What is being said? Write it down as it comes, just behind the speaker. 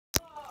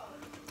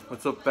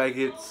What's up,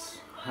 faggots?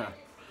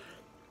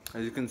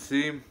 As you can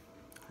see,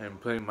 I'm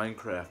playing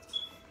Minecraft.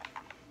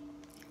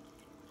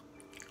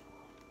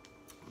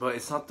 But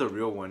it's not the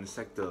real one, it's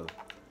like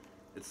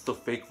it's the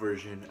fake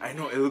version. I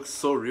know, it looks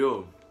so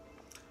real.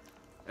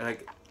 And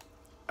like,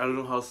 I don't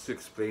know how else to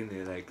explain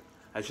it. Like,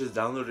 I just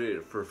downloaded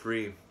it for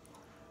free.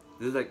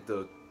 This is like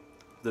the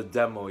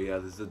demo, yeah,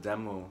 this is the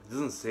demo. It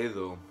doesn't say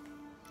though.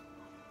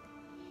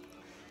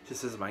 It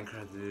just says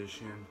Minecraft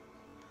edition.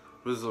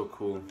 This is so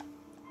cool.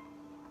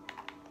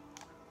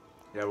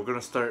 Yeah, we're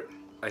gonna start,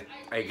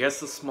 I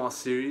guess, a small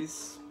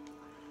series.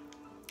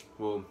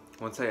 Well,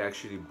 once I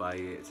actually buy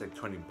it, it's like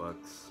 20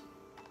 bucks.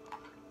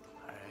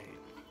 Alright.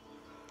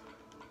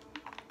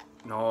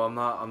 No, I'm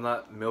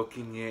not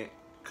milking it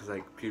because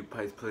like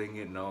PewDiePie's playing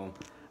it. No,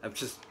 I'm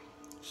just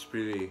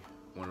really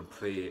want to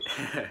play it.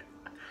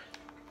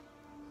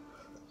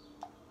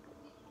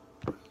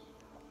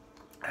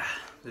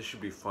 This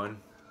should be fun.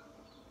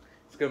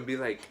 It's gonna be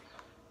like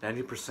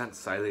 90%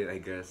 silent, I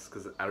guess,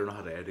 because I don't know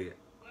how to edit.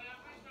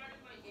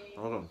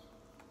 Hold on.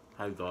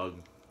 Hi, dog.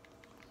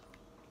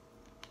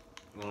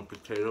 You want a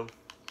potato?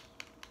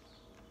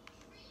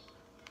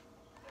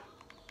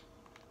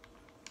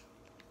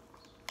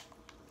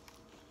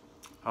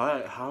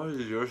 How has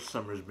your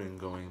summer's been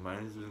going?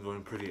 Mine's been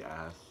going pretty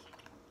ass.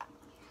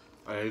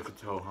 You could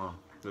tell, huh?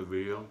 The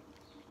video.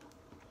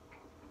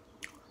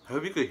 I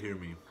hope you could hear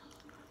me.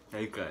 Yeah,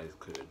 you guys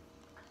could.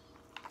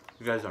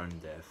 You guys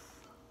aren't deaf.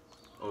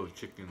 Oh,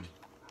 chicken.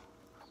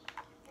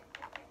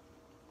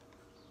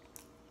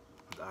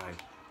 Die.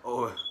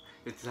 Oh,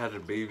 it just had a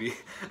baby.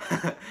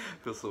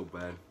 Feels so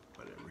bad.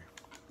 Whatever.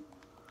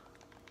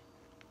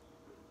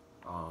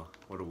 Aw,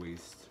 what a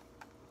waste.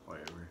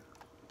 Whatever.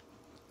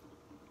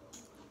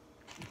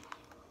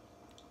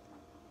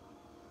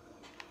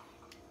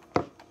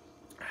 I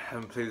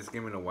haven't played this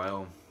game in a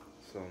while,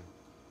 so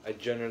I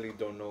generally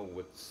don't know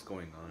what's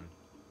going on.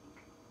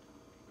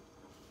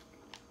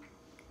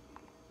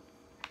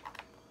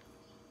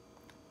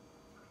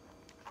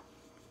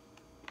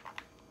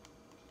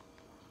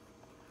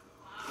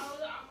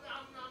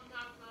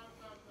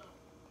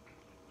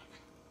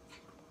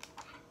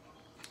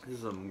 This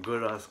is some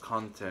good ass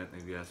content,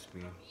 if you ask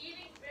me.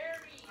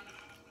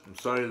 I'm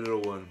sorry,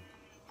 little one.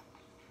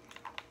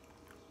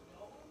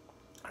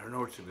 I don't know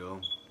where to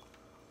go.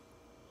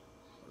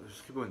 Let's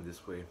just keep going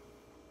this way.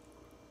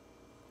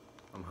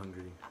 I'm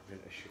hungry. I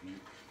should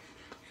eat.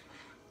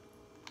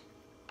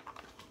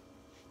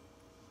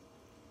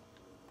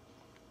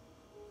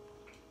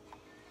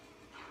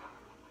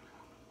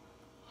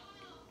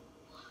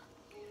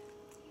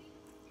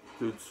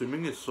 Dude,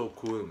 swimming is so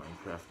cool in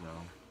Minecraft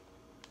now.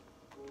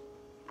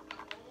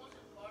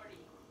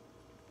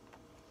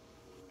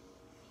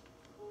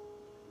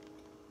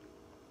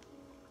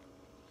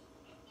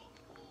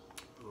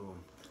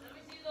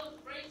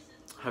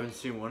 Haven't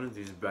seen one of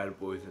these bad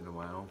boys in a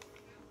while.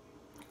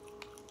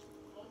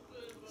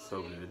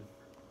 So good.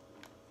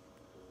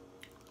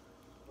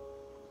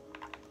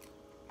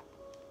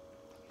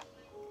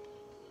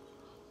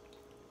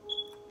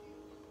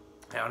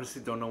 I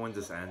honestly don't know when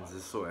this ends.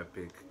 This is so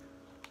epic.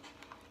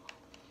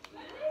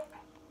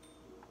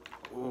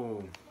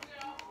 Oh.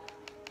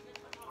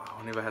 I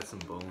only if I had some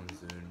bones,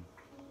 dude.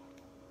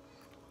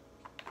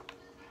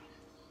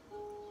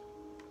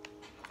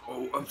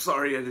 Oh, I'm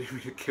sorry. I didn't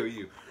mean to kill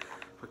you.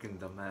 Fucking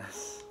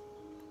dumbass.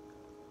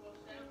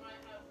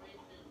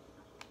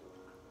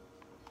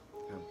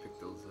 Gonna pick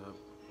those up.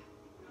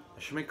 I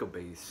should make a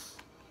base.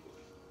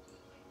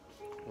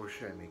 Where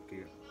should I make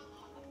it?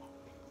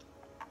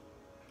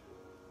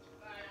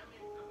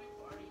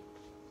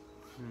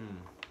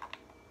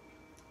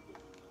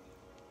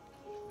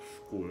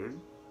 Squid?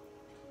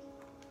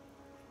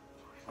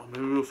 Oh,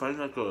 maybe we'll find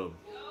like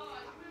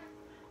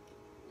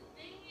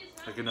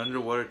an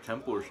underwater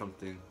temple or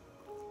something.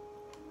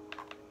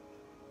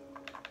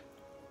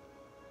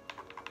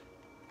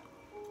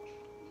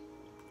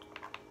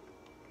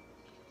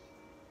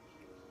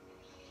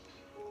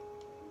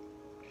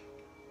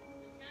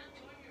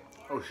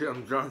 Oh shit,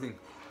 I'm drowning.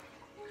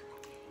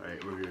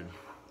 Alright, we're good.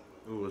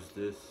 Ooh, what's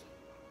this?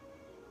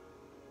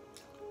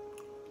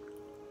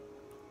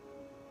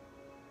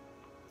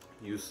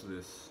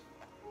 Useless.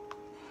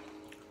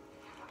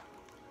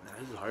 Nah,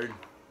 this is hard.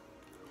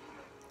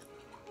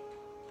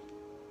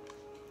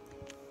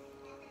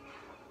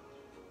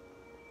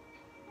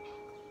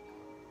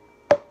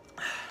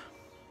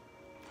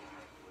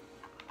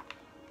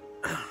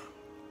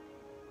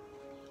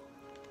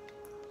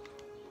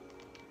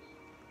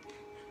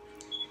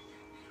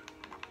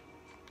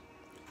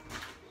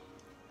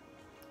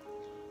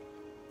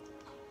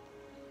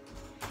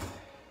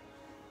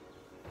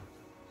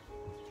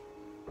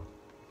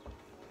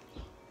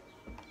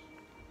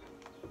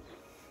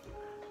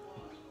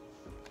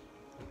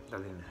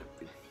 That didn't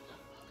happen.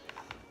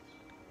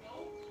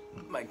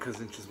 My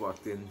cousin just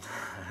walked in.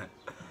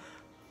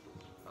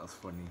 That was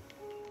funny.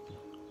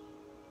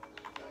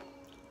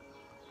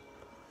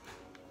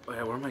 Oh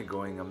yeah, where am I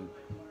going? I'm...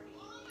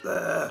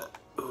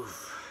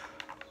 Oof.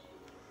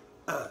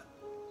 God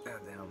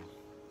damn.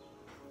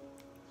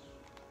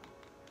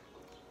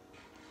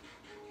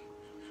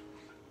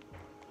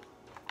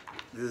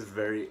 This is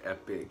very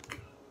epic.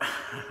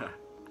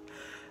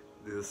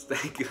 This is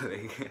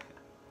staggering.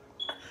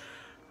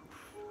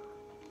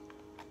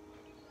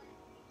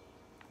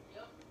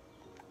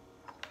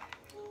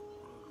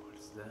 What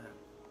is that?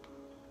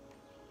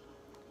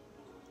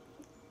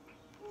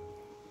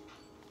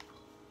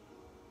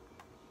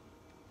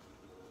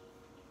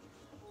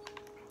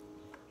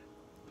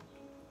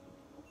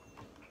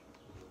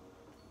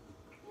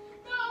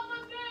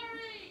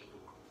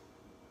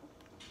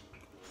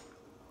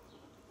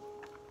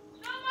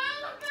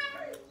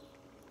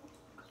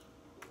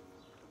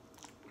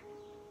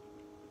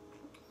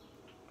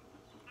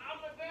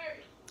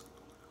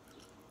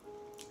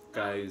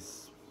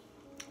 Guys,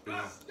 this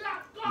is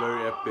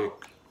very epic.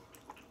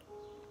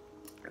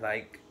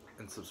 Like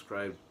and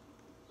subscribe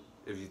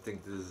if you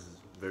think this is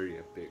very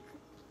epic.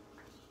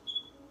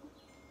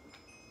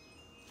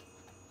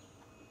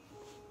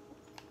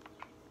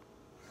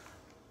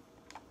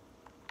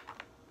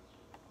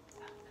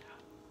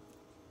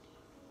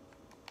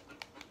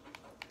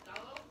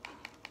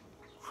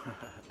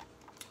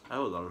 I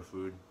have a lot of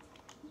food.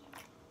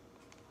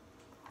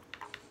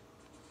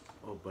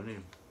 Oh, bunny.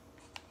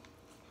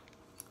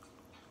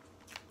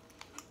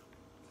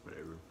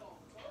 Whatever.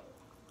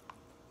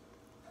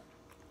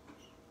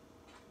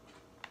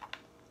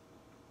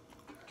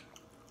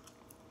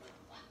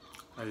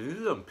 I think this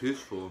is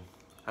peaceful.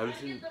 I haven't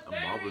seen a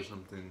mob or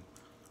something.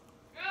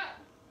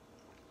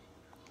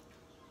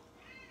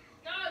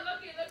 No,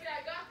 look it, I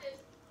got this.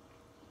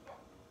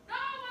 No,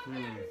 my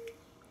berry.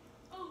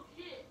 Oh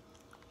shit.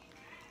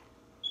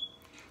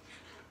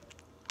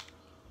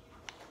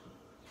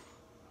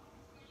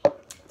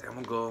 I'm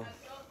gonna go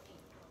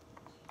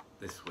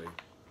this way.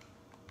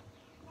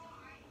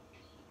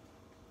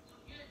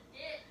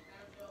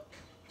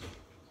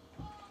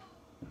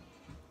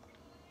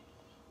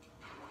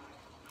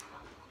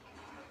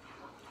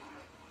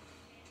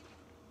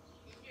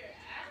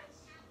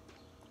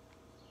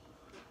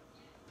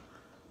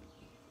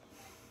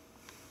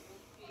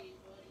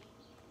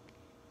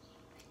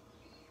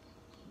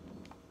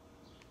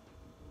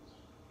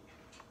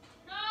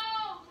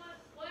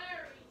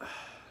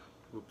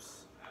 Oops.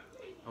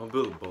 I'm gonna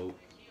build a boat.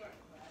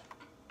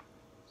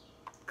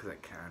 Cause I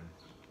can.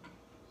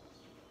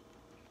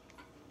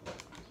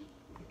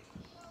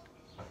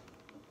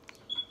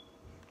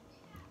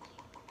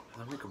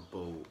 How do I make a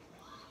boat?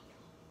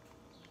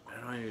 I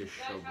don't need a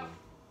shovel.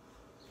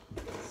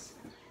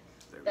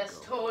 There That's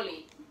we go.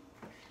 totally.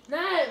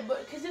 Nah,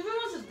 but because if it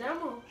was a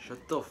demo,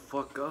 Shut the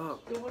fuck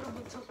up. there would have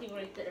been something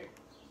right there.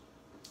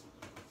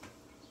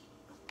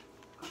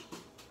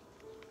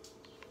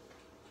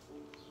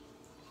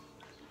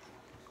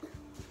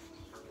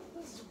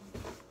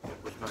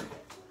 Where's my...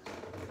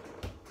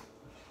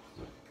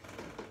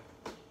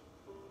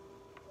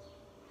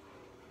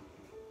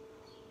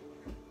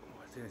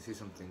 Oh, I think I see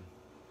something.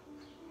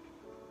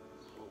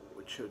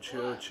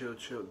 Oh,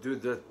 chill.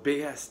 Dude, that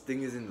big ass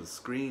thing is in the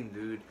screen,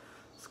 dude.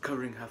 It's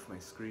covering half my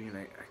screen.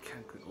 I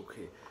can't...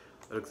 Okay.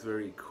 That looks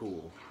very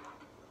cool.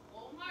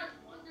 Omar's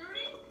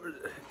wondering? Where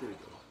the heck did it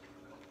go?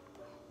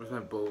 Where's my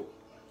boat?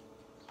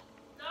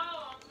 No,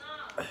 I'm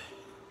not.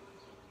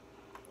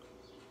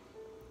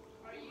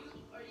 Are you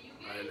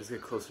Alright, let's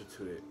get closer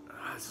to it.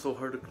 Ah, it's so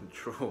hard to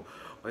control.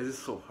 Why is it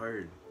so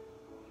hard?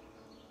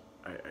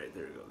 Alright,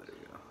 there we go.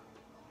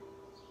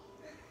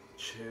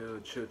 Chill.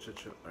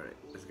 Alright,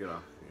 let's get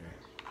off here.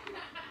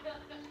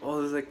 Oh,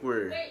 there's like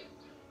where... Wait.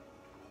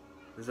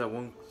 There's that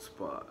one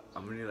spot.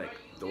 I'm gonna need like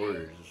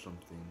doors or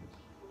something.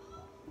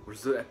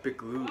 Where's the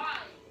epic loot? Why?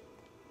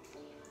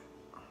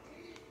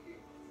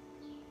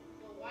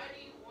 Well, why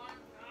do you want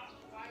not?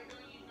 Why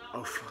don't you not?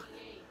 Oh fuck.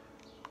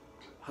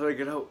 How do I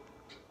get out?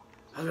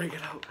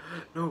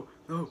 No,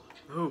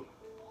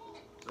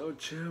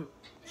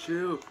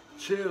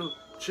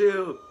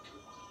 chill.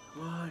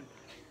 Come on.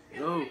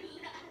 No.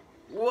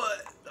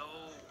 What? No.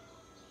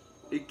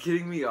 Are you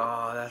kidding me?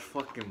 Oh, that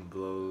fucking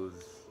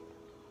blows.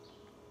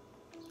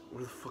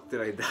 Where the fuck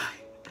did I die?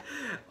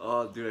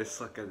 Oh, dude, I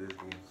suck at this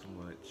game so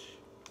much.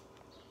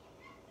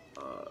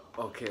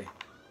 Okay.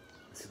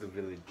 Let's see the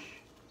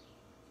village.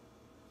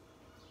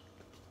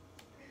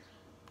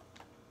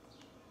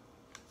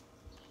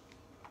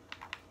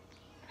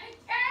 I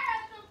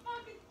can't! The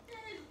fucking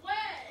thing is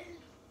wet!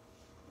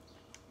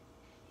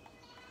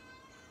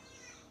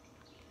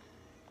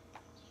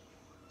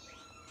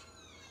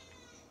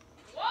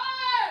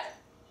 What?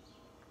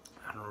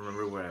 I don't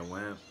remember where I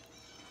went.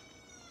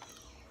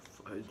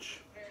 Fudge.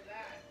 Hear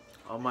that?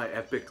 All my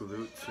epic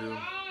loot too.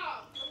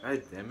 Ah!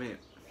 God damn it.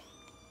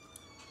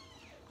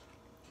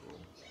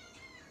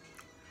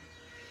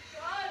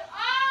 Shut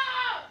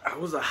up! I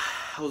was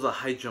a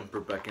high jumper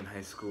back in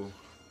high school.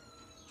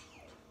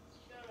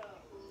 Shut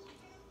up.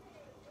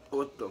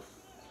 What the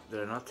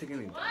did I not take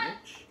any What?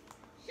 damage?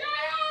 Shut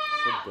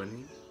What's up! up,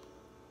 bunny?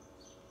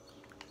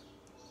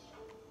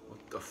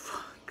 What the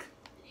fuck?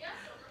 Did you have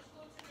summer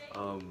school today?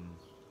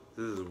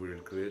 This is a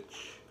weird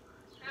glitch.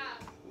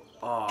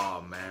 Ah.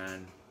 Oh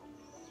man.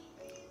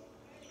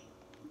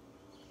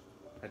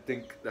 I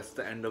think that's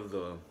the end of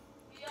the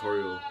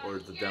tutorial or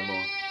the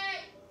demo.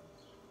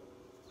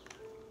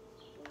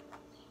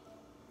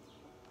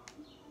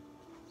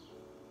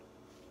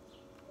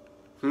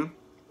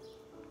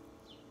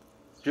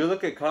 Do you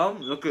look at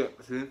Calm? Look at,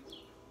 see?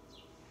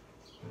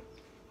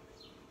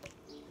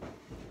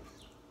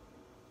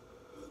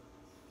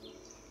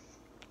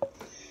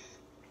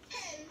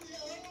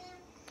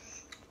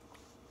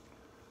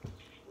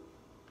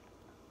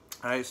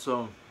 Alright,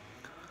 so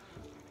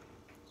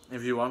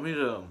if you want me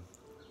to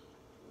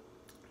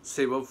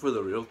save up for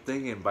the real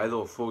thing and buy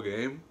the full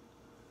game,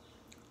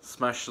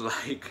 smash the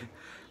like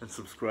and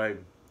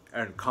subscribe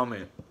and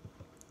comment.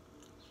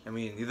 I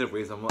mean, either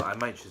ways, I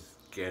might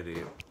just get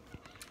it.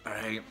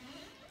 Alright.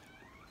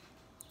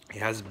 It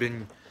has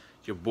been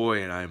your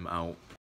boy, and I'm out.